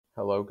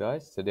Hello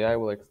guys, today I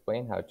will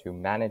explain how to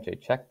manage a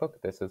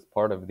checkbook. This is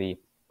part of the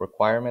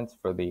requirements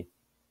for the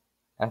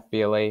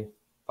FBLA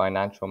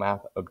Financial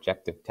Math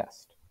Objective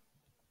Test.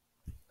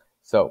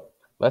 So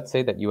let's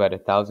say that you had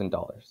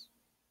 $1,000,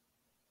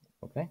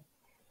 okay?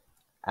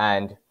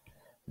 And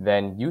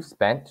then you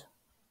spent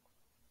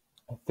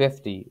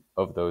 50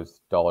 of those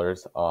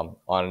dollars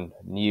on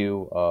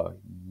new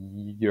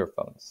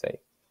earphones, say.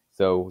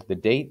 So the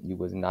date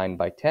was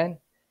 9/10.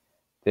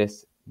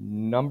 This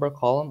number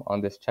column on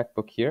this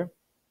checkbook here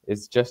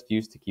is just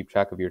used to keep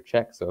track of your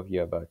check. So if you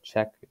have a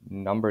check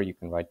number, you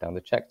can write down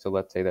the check. So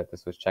let's say that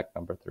this was check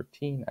number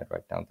 13. I'd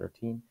write down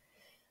 13.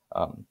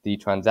 The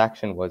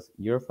transaction was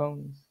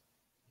earphones.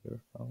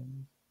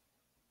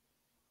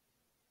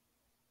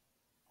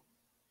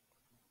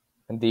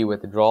 And the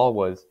withdrawal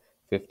was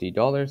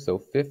 $50. So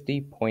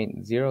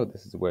 50.0,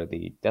 this is where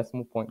the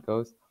decimal point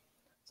goes.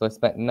 So I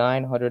spent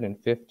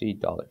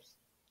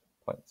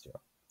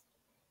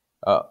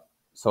 $950.0.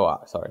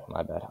 Sorry,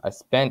 my bad.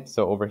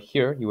 So over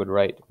here, you would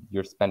write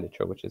your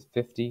expenditure, which is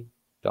 $50,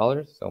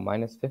 so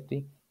minus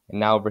 50. And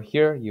now over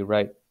here, you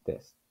write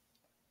this.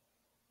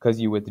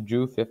 Because you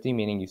withdrew 50,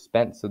 meaning you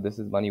spent, so this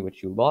is money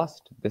which you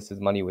lost, this is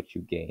money which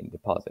you gained,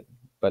 deposit.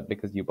 But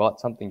because you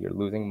bought something, you're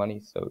losing money,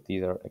 so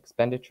these are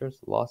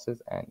expenditures,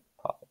 losses, and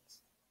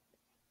profits.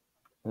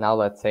 Now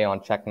let's say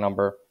on check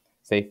number,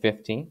 say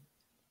 15,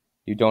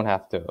 you don't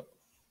have to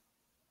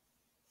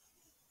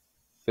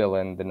fill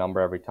in the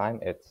number every time,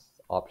 it's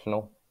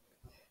optional.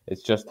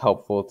 It's just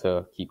helpful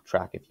to keep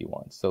track if you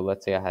want. So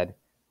let's say I had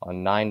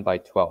on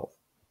 9/12.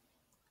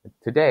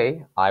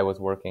 Today, I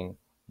was working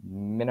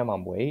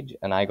minimum wage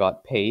and I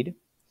got paid.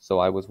 So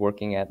I was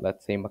working at,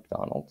 let's say,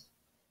 McDonald's,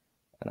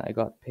 and I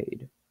got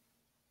paid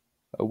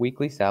a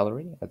weekly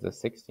salary as a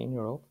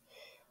 16-year-old.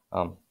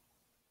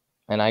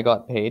 And I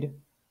got paid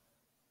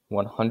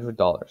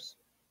 $100.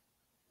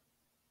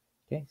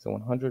 Okay, so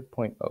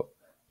 100.0.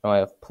 Now I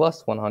have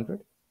plus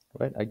 100,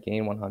 right? I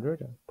gain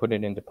 100, put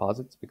it in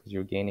deposits because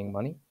you're gaining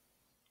money.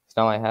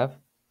 So now I have,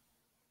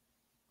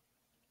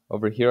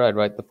 over here, I'd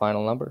write the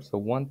final number, so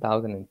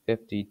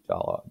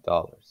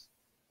 $1,050.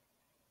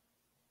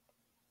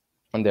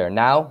 And there.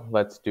 Now,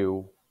 let's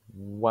do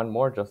one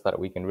more just so that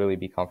we can really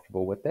be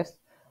comfortable with this.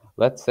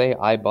 Let's say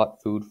I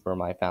bought food for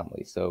my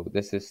family. So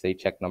this is, say,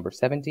 check number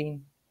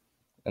 17.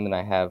 And then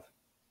I have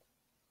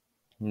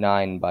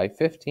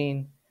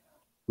 9/15,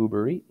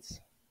 Uber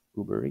Eats.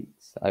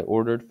 I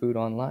ordered food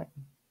online.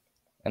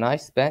 And I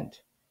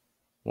spent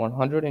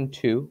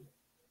 102.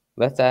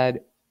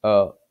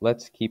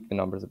 Let's keep the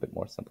numbers a bit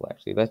more simple,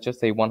 actually. Let's just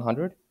say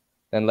 100.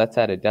 Then let's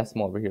add a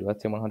decimal over here.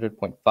 Let's say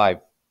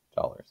 $100.5.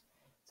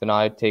 So now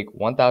I'd take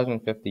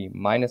 1,050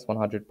 minus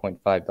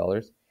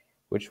 $100.5,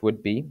 which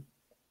would be,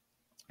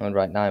 and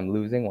right now I'm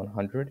losing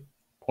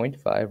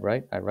 100.5,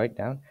 right? I write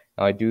down.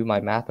 Now I do my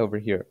math over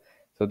here.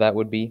 So that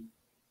would be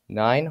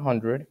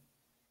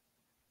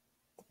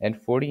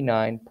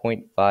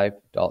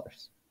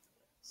 $949.5.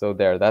 So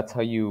there, that's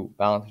how you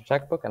balance a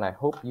checkbook, and I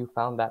hope you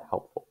found that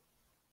helpful.